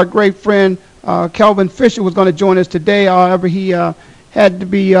 our great friend Kelvin Fisher was going to join us today. However, he had to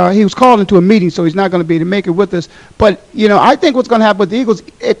be he was called into a meeting, so he's not going to be able to make it with us. But I think what's going to happen with the Eagles,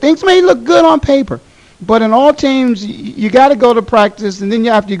 things may look good on paper, but in all teams, you got to go to practice, and then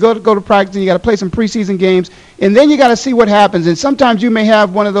after you go to practice, and you got to play some preseason games, and then you got to see what happens. And sometimes you may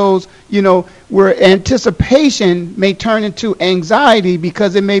have one of those, where anticipation may turn into anxiety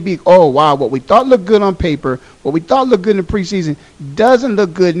because it may be, oh, wow, what we thought looked good on paper, what we thought looked good in the preseason doesn't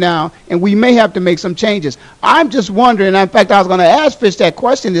look good now, and we may have to make some changes. I'm just wondering, in fact, I was going to ask Fish that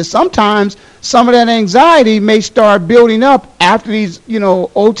question, is sometimes some of that anxiety may start building up after these,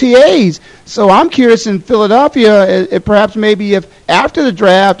 OTAs. So I'm curious in Philadelphia, if perhaps maybe if after the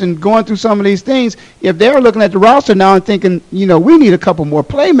draft and going through some of these things, if they're looking at the roster now and thinking, we need a couple more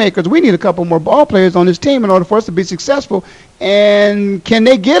playmakers, we need a couple more ball players on this team in order for us to be successful, and can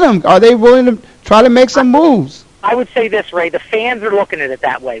they get them? Are they willing to try to make some moves? I would say this, Ray, the fans are looking at it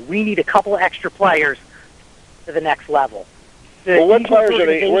that way. We need a couple of extra players to the next level. Well, what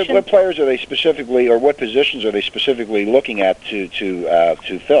players are they specifically, or what positions are they specifically looking at to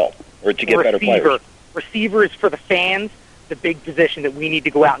fill or to get better players? Receiver is for the fans, the big position that we need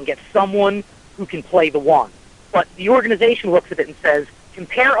to go out and get someone who can play the one. But the organization looks at it and says,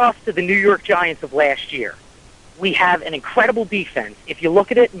 compare us to the New York Giants of last year. We have an incredible defense. If you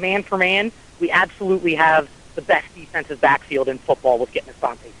look at it man for man, we absolutely have the best defensive backfield in football with getting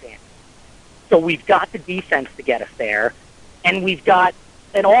Asante Samuel. So we've got the defense to get us there, and we've got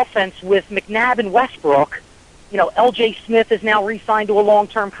an offense with McNabb and Westbrook. L.J. Smith is now re-signed to a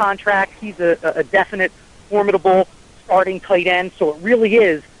long-term contract. He's a definite, formidable starting tight end. So it really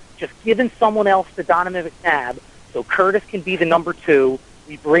is just giving someone else to Donovan McNabb so Curtis can be the number 2.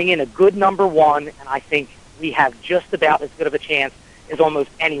 We bring in a good number 1, and I think we have just about as good of a chance as almost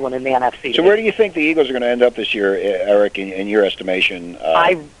anyone in the NFC. So where do you think the Eagles are going to end up this year, Eric, in your estimation?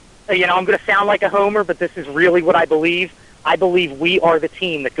 I'm going to sound like a homer, but this is really what I believe. I believe we are the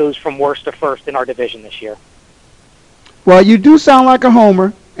team that goes from worst to first in our division this year. Well, you do sound like a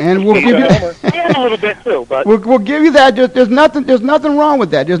homer, and we'll give you that. And a little bit too, but we'll give you that. There's nothing wrong with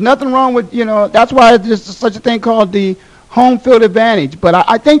that. There's nothing wrong with That's why there's such a thing called the home field advantage. But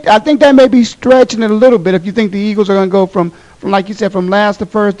I think that may be stretching it a little bit if you think the Eagles are going to go from like you said, from last to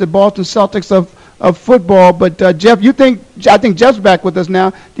first, the Boston Celtics of football. But Jeff, I think Jeff's back with us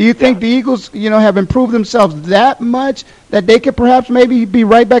now. Do you think the Eagles, have improved themselves that much that they could perhaps maybe be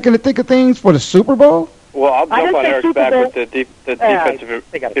right back in the thick of things for the Super Bowl? Well, I'll jump on Eric's back with the defensive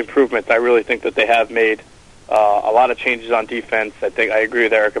improvements. I really think that they have made a lot of changes on defense. I agree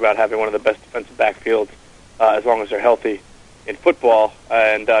with Eric about having one of the best defensive backfields as long as they're healthy in football.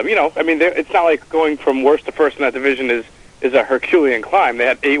 And, it's not like going from worst to first in that division is a Herculean climb. They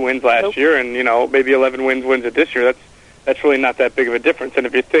had 8 wins last year and, maybe 11 wins it this year. That's really not that big of a difference. And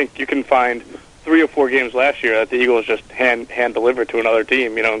if you think you can find 3 or 4 games last year that the Eagles just hand delivered to another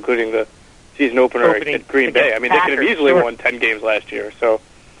team, including the season opener at Green Bay. I mean, they could have easily won 10 games last year. So,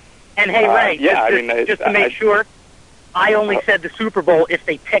 and hey, Ray, just to make sure, I only said the Super Bowl if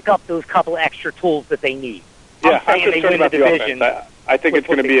they pick up those couple extra tools that they need. I'm just concerned about the offense. I think it's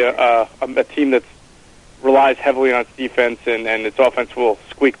going to be a team that's relies heavily on its defense, and its offense will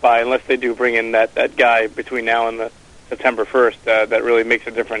squeak by unless they do bring in that guy between now and the September 1st that really makes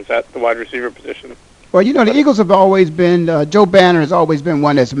a difference at the wide receiver position. Well, the Eagles have always been, Joe Banner has always been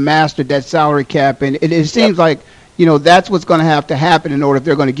one that's mastered that salary cap, and it seems like, that's what's going to have to happen in order if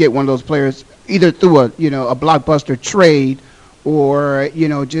they're going to get one of those players either through a blockbuster trade or,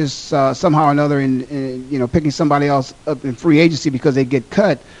 just somehow or another in picking somebody else up in free agency because they get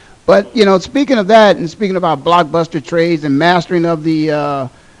cut. But, speaking of that and speaking about blockbuster trades and mastering of the, of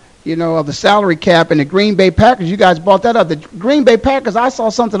the salary cap and the Green Bay Packers, you guys brought that up. The Green Bay Packers, I saw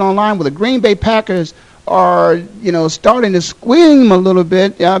something online where the Green Bay Packers are, starting to squirm a little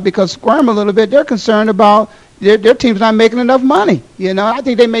bit. They're concerned about their team's not making enough money. I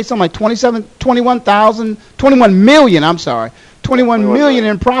think they made something like $21 million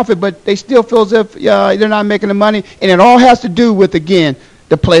in profit, but they still feel as if they're not making the money. And it all has to do with, again,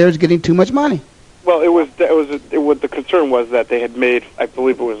 the players getting too much money. Well, the concern was that they had made, I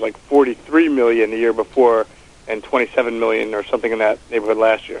believe it was like $43 million the year before and $27 million or something in that neighborhood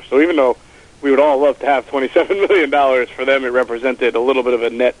last year. So even though we would all love to have $27 million for them, it represented a little bit of a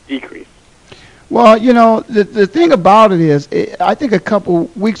net decrease. Well, the thing about it is, I think a couple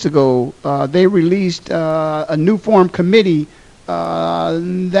weeks ago they released a new form committee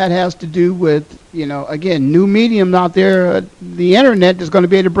that has to do with, again, new medium out there, the Internet is going to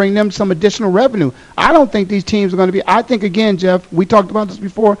be able to bring them some additional revenue. I don't think these teams are going to be, I think, again, Jeff, we talked about this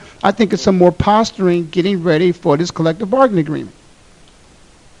before, I think it's some more posturing getting ready for this collective bargaining agreement.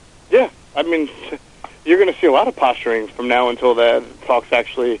 Yeah, I mean, you're going to see a lot of posturing from now until the talks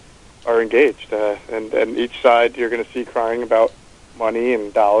actually are engaged. And each side you're going to see crying about money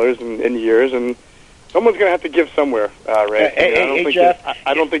and dollars and years, and someone's going to have to give somewhere, Ray.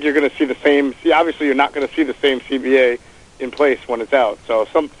 I don't think you're going to see the same. Obviously, you're not going to see the same CBA in place when it's out. So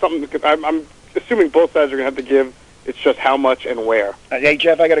I'm assuming both sides are going to have to give. It's just how much and where. Hey,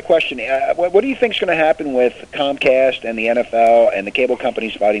 Jeff, I got a question. What do you think is going to happen with Comcast and the NFL and the cable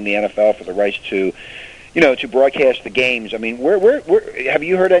companies fighting the NFL for the rights to broadcast the games? I mean, where have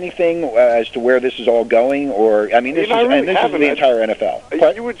you heard anything as to where this is all going? Or, I mean, this is the entire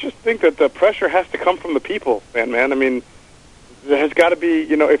NFL. You would just think that the pressure has to come from the people, man. I mean, there has got to be,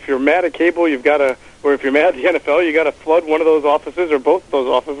 if you're mad at cable, or if you're mad at the NFL, you got to flood one of those offices or both of those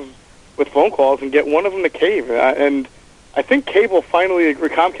offices with phone calls and get one of them to cave. And I think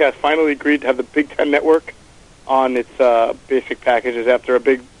Comcast finally agreed to have the Big Ten Network on its basic packages after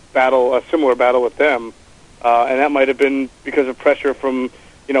a similar battle with them. And that might have been because of pressure from,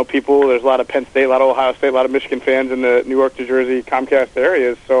 people. There's a lot of Penn State, a lot of Ohio State, a lot of Michigan fans in the New York, New Jersey, Comcast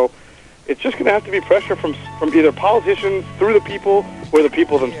areas. So it's just going to have to be pressure from either politicians through the people or the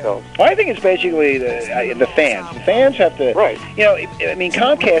people themselves. Well, I think it's basically the fans. The fans have to. Right. I mean,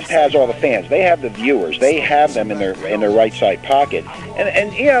 Comcast has all the fans. They have the viewers. They have them in their right side pocket.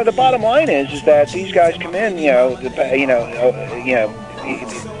 And the bottom line is that these guys come in.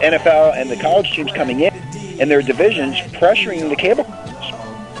 NFL and the college teams coming in their divisions, pressuring the cable.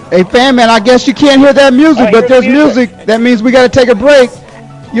 Hey, fan man, I guess you can't hear that music, but there's music. That means we got to take a break.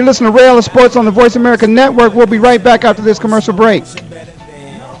 You listen to Ray Ellis Sports on the Voice America Network. We'll be right back after this commercial break. You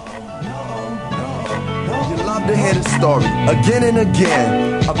love to hear the story again and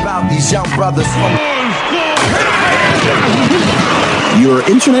again about these young brothers from your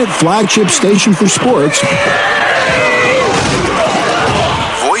internet flagship station for sports.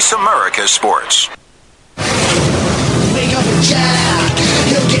 Voice America Sports. Wake up and Jack,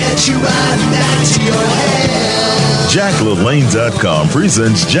 he'll get you right back to your head. JackLaLanne.com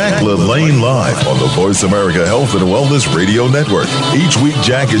presents Jack LaLanne Live on the Voice America Health and Wellness Radio Network. Each week,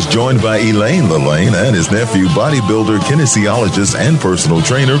 Jack is joined by Elaine LaLanne and his nephew, bodybuilder, kinesiologist, and personal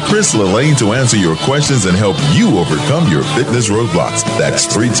trainer, Chris LaLanne, to answer your questions and help you overcome your fitness roadblocks. That's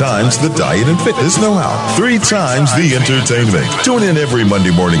 3 times the diet and fitness know-how, 3 times the entertainment. Tune in every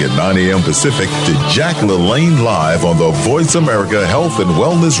Monday morning at 9 a.m. Pacific to Jack LaLanne Live on the Voice America Health and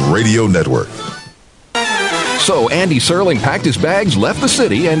Wellness Radio Network. So Andy Serling packed his bags, left the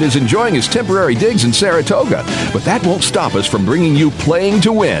city, and is enjoying his temporary digs in Saratoga. But that won't stop us from bringing you Playing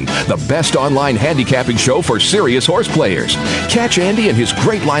to Win, the best online handicapping show for serious horse players. Catch Andy and his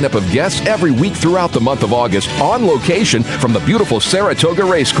great lineup of guests every week throughout the month of August on location from the beautiful Saratoga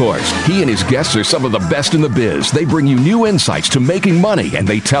Racecourse. He and his guests are some of the best in the biz. They bring you new insights to making money, and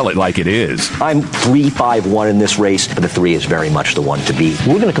they tell it like it is. I'm 3-5-1 in this race, but the 3 is very much the one to beat.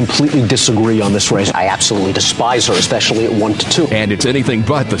 We're going to completely disagree on this race. I absolutely despise despise her, especially at 1 to 2. And it's anything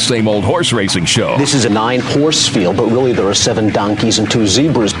but the same old horse racing show. This is a 9-horse field, but really there are 7 donkeys and 2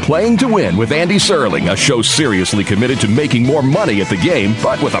 zebras. Playing to Win with Andy Serling, a show seriously committed to making more money at the game,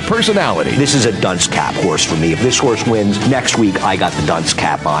 but with a personality. This is a dunce cap horse for me. If this horse wins, next week I got the dunce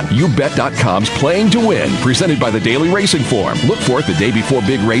cap on. YouBet.com's Playing to Win, presented by the Daily Racing Form. Look for it the day before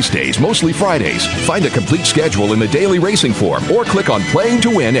big race days, mostly Fridays. Find a complete schedule in the Daily Racing Form or click on Playing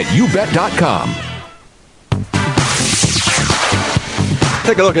to Win at YouBet.com.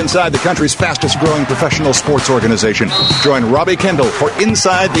 Take a look inside the country's fastest-growing professional sports organization. Join Robbie Kendall for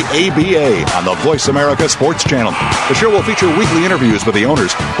Inside the ABA on the Voice America Sports Channel. The show will feature weekly interviews with the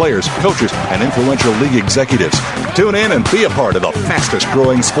owners, players, coaches, and influential league executives. Tune in and be a part of the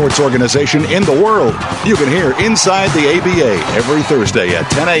fastest-growing sports organization in the world. You can hear Inside the ABA every Thursday at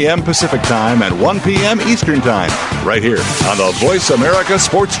 10 a.m. Pacific Time and 1 p.m. Eastern Time, right here on the Voice America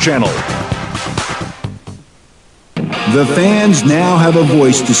Sports Channel. The fans now have a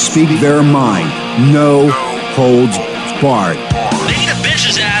voice to speak their mind. No holds barred. They need to bitch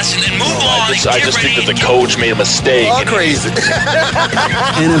his ass and then move on. I just think that the coach made a mistake. All crazy.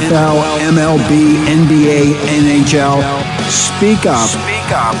 NFL, MLB, NBA, NHL. Speak up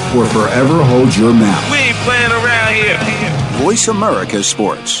or forever hold your mouth. We ain't playing around here. Voice America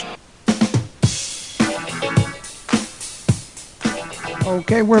Sports.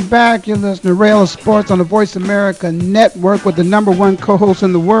 Okay, we're back. You're listening to Rail Sports on the Voice America Network with the number one co-host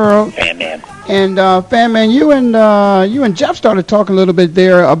in the world. Fan Man. And Fan Man, you and Jeff started talking a little bit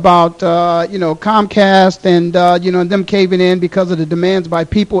there about Comcast and them caving in because of the demands by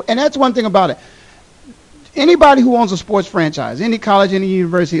people. And that's one thing about it. Anybody who owns a sports franchise, any college, any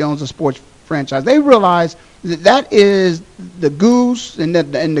university owns a sports franchise, they realize that is the goose and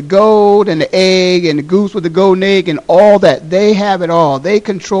the gold and the egg and the goose with the golden egg and all that. They have it all. They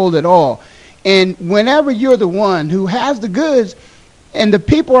control it all. And whenever you're the one who has the goods and the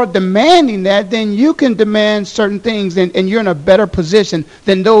people are demanding that, then you can demand certain things and you're in a better position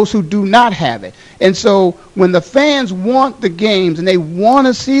than those who do not have it. And so when the fans want the games and they want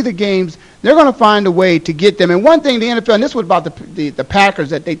to see the games, they're going to find a way to get them. And one thing the NFL, and this was about the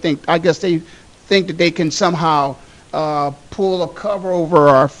Packers, that they think that they can somehow pull a cover over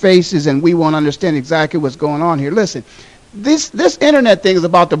our faces and we won't understand exactly what's going on here. Listen, this internet thing is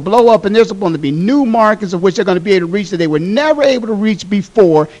about to blow up, and there's going to be new markets of which they're going to be able to reach that they were never able to reach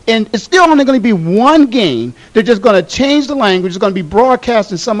before. And it's still only going to be one game. They're just going to change the language. It's going to be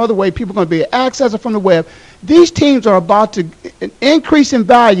broadcast in some other way. People are going to be able to access it from the web. These teams are about to increase in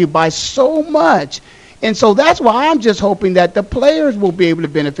value by so much. And so that's why I'm just hoping that the players will be able to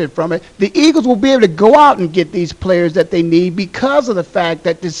benefit from it. The Eagles will be able to go out and get these players that they need because of the fact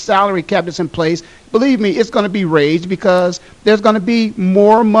that this salary cap is in place. Believe me, it's going to be raised because there's going to be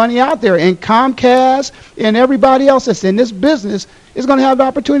more money out there. And Comcast and everybody else that's in this business is going to have the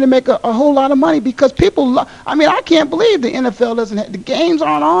opportunity to make a whole lot of money because people I can't believe the NFL doesn't have – the games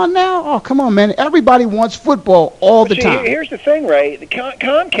aren't on now. Oh, come on, man. Everybody wants football all the time. Here's the thing, Ray. The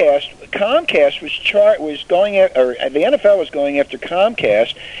Comcast was going – or the NFL was going after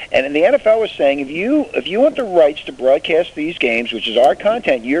Comcast, and the NFL was saying if you want the rights to broadcast these games, which is our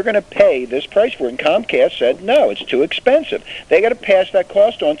content, you're going to pay this price for it. And Comcast said, no, it's too expensive. They got to pass that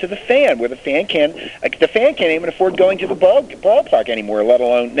cost on to the fan, where the fan can't even afford going to the ballpark anymore, let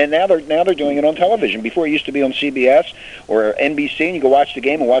alone, and now they're doing it on television. Before it used to be on CBS or NBC, and you go watch the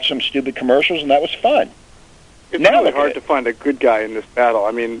game and watch some stupid commercials, and that was fun. It's really hard to find a good guy in this battle.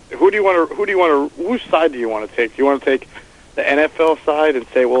 I mean, whose side do you want to take? Do you want to take the NFL side and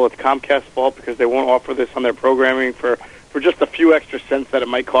say, well, it's Comcast's fault because they won't offer this on their programming for just a few extra cents that it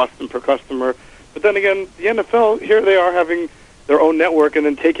might cost them per customer? But then again, the NFL, here they are having their own network and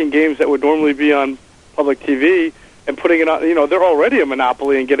then taking games that would normally be on public TV and putting it on, they're already a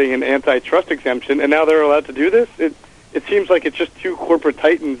monopoly and getting an antitrust exemption, and now they're allowed to do this? It seems like it's just two corporate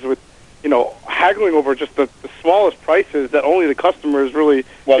titans with, haggling over just the smallest prices that only the customers really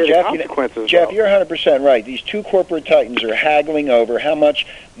hear the consequences. Jeff, you're 100% right. These two corporate titans are haggling over how much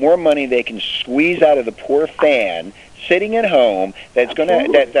more money they can squeeze out of the poor fan sitting at home that's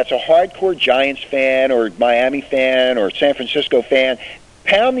that's a hardcore Giants fan or Miami fan or San Francisco fan.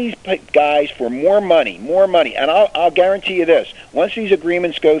 Pound these guys for more money, and I'll guarantee you this: once these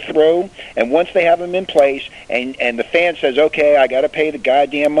agreements go through, and once they have them in place, and the fan says, "Okay, I got to pay the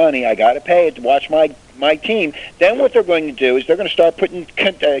goddamn money, I got to pay it to watch my team," then what they're going to do is they're going to start putting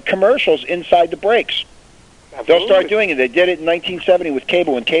commercials inside the breaks. Absolutely. They'll start doing it. They did it in 1970 with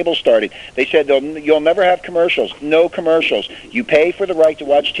cable when cable started. They said you'll never have commercials. No commercials. You pay for the right to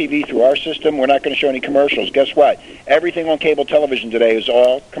watch TV through our system. We're not going to show any commercials. Guess what? Everything on cable television today is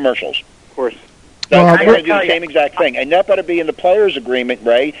all commercials. Of course. We're going to do the same exact thing, and that better be in the players' agreement,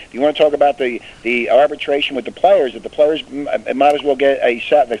 Ray. If you want to talk about the arbitration with the players, that the players might as well get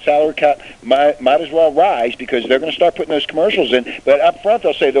the salary cap might as well rise, because they're going to start putting those commercials in. But up front,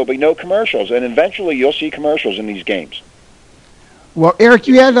 they'll say there'll be no commercials, and eventually you'll see commercials in these games. Well, Eric,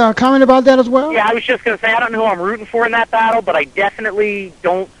 you had a comment about that as well? Yeah, I was just going to say, I don't know who I'm rooting for in that battle, but I definitely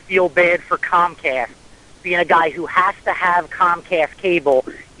don't feel bad for Comcast being a guy who has to have Comcast cable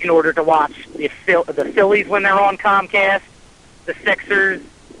in order to watch the Phillies when they're on Comcast, the Sixers,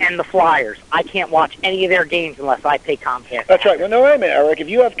 and the Flyers. I can't watch any of their games unless I pay Comcast. That's right. Well, no, wait a minute, Eric. If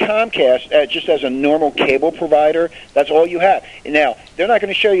you have Comcast just as a normal cable provider, that's all you have. Now, they're not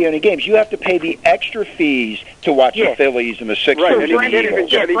going to show you any games. You have to pay the extra fees to watch the Phillies and the Sixers and the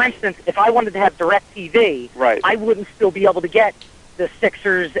Eagles. For instance, if I wanted to have DirecTV, I wouldn't still be able to get the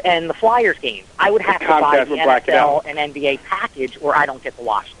Sixers and the Flyers games. I would have to buy the NFL and NBA package, or I don't get to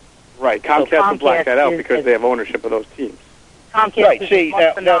watch them. Right. Comcast would black that out because they have ownership of those teams. Comcast is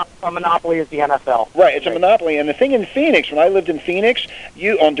a monopoly as the NFL. Right, it's a monopoly. And the thing in Phoenix, when I lived in Phoenix,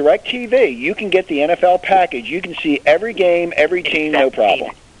 you on DirecTV, you can get the NFL package. You can see every game, every team, no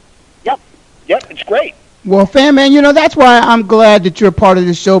problem. Yep, it's great. Well, Fan Man, that's why I'm glad that you're a part of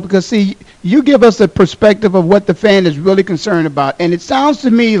this show, because, see, you give us a perspective of what the fan is really concerned about. And it sounds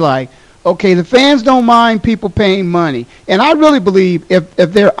to me like, okay, the fans don't mind people paying money. And I really believe if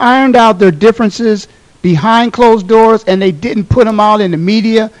they're ironed out their differences behind closed doors and they didn't put them out in the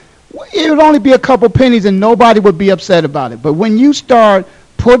media, it would only be a couple pennies and nobody would be upset about it. But when you start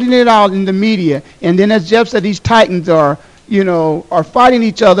putting it out in the media, and then as Jeff said, these Titans are fighting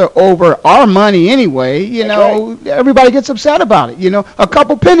each other over our money anyway, everybody gets upset about it. A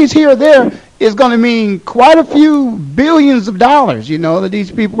couple pennies here or there is going to mean quite a few billions of dollars, that these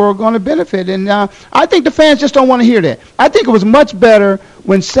people are going to benefit. And I think the fans just don't want to hear that. I think it was much better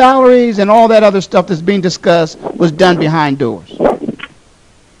when salaries and all that other stuff that's being discussed was done behind doors.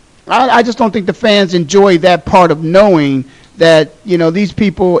 I just don't think the fans enjoy that part of knowing that, these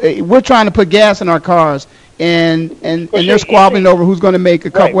people, we're trying to put gas in our cars, and they're squabbling over who's going to make a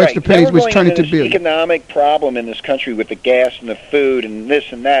couple extra pennies, which turn into billions. Economic problem in this country with the gas and the food and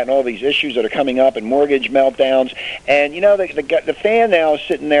this and that and all these issues that are coming up and mortgage meltdowns. And, the fan now is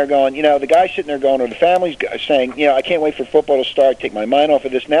sitting there going, the guy's sitting there going, or the family's saying, I can't wait for football to start, take my mind off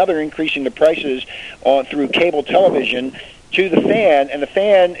of this. Now they're increasing the prices through cable television to the fan, and the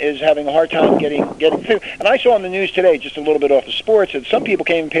fan is having a hard time getting through. And I saw on the news today, just a little bit off the sports, that some people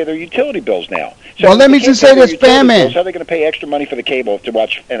can't even pay their utility bills now. So well, let me just say this, Fan Man. How are they going to pay extra money for the cable to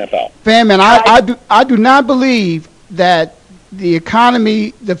watch NFL? Fan Man, I do not believe that the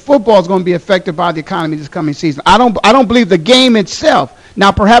economy, the football is going to be affected by the economy this coming season. I don't believe the game itself.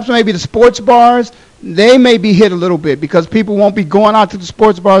 Now, perhaps maybe the sports bars, they may be hit a little bit because people won't be going out to the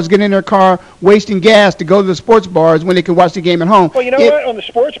sports bars, getting in their car, wasting gas to go to the sports bars when they can watch the game at home. Well, what? On the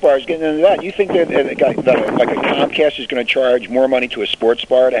sports bars, getting into that, you think that like a Comcast is going to charge more money to a sports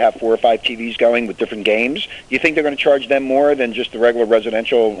bar to have 4 or 5 TVs going with different games? You think they're going to charge them more than just the regular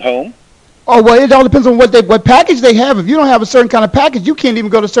residential home? Oh, well, it all depends on what package they have. If you don't have a certain kind of package, you can't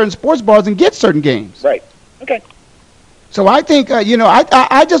even go to certain sports bars and get certain games. Right. Okay. So I think, I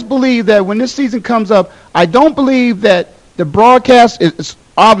just believe that when this season comes up, I don't believe that the broadcast is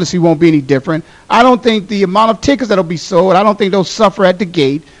obviously won't be any different. I don't think the amount of tickets that will be sold, I don't think they'll suffer at the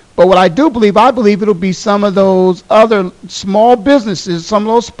gate. But what I do believe, I believe it'll be some of those other small businesses, some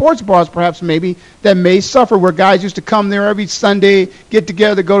of those sports bars perhaps maybe, that may suffer, where guys used to come there every Sunday, get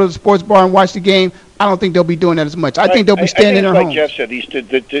together, go to the sports bar and watch the game. I don't think they'll be doing that as much. I think they'll be staying in their homes. Like Jeff said,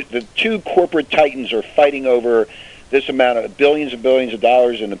 the two corporate titans are fighting over this amount of billions and billions of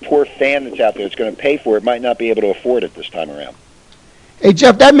dollars, and the poor fan that's out there that's going to pay for it might not be able to afford it this time around. Hey,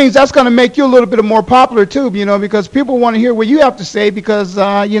 Jeff, that means that's going to make you a little bit more popular, too, because people want to hear what you have to say because,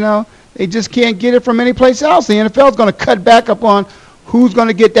 they just can't get it from any place else. The NFL is going to cut back upon who's going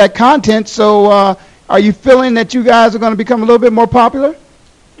to get that content. So are you feeling that you guys are going to become a little bit more popular?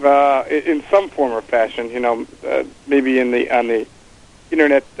 In some form or fashion, maybe on the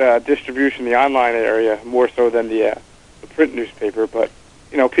internet distribution, the online area, more so than the print newspaper. But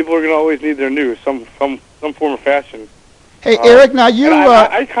people are going to always need their news, some form or fashion. Hey, Eric, now you...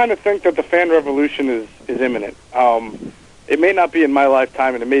 I kind of think that the fan revolution is imminent. It may not be in my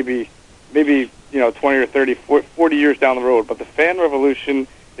lifetime, and it may be 20 or 30, 40 years down the road. But the fan revolution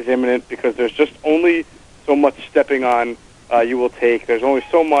is imminent because there's just only so much stepping on you will take. There's only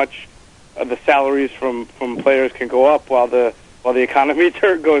so much the salaries from players can go up while the economy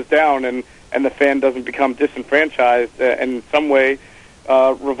goes down, and the fan doesn't become disenfranchised and in some way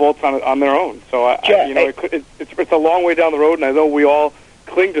revolts on their own. So it's a long way down the road, and I know we all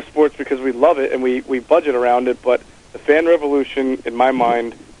cling to sports because we love it and we budget around it, but the fan revolution, in my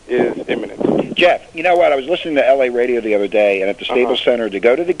mind, is imminent. Jeff, you know what? I was listening to LA radio the other day, and at the Staples Center to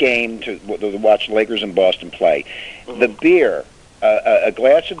go to the game to watch Lakers and Boston play. The beer, a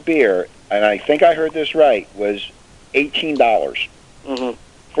glass of beer, and I think I heard this right, was $18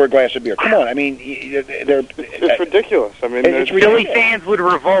 for a glass of beer. Come on, I mean, it's ridiculous. I mean, Philly fans would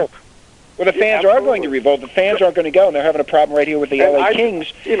revolt. Well, the fans are going to revolt. The fans aren't going to go, and they're having a problem right here with the LA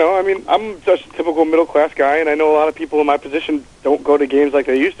Kings. You know, I mean, I'm just a typical middle-class guy, and I know a lot of people in my position don't go to games like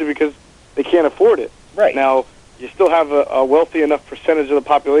they used to because they can't afford it. Right. Now, you still have a wealthy enough percentage of the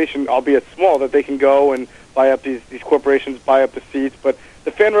population, albeit small, that they can go and buy up these corporations, buy up the seats, but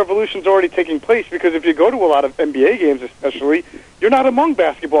the fan revolution's already taking place because if you go to a lot of NBA games especially, you're not among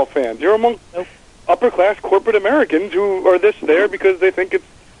basketball fans. You're among upper-class corporate Americans who are there because they think it's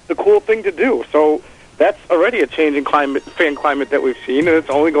the cool thing to do. So that's already a changing fan climate that we've seen, and it's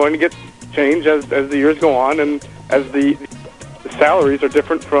only going to get changed as the years go on and as the salaries are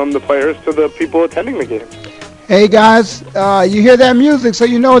different from the players to the people attending the game. Hey, guys, you hear that music, so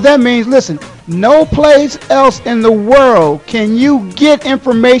you know what that means. Listen, no place else in the world can you get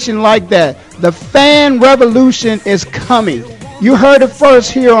information like that. The fan revolution is coming. You heard it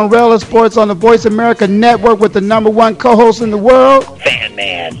first here on Rail Sports on the Voice America Network with the #1 co-host in the world, Fan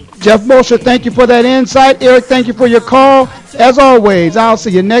Man. Jeff Mosher, thank you for that insight. Eric, thank you for your call. As always, I'll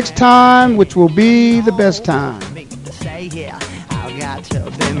see you next time, which will be the best time. Say, yeah, I got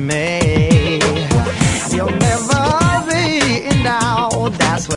to be made.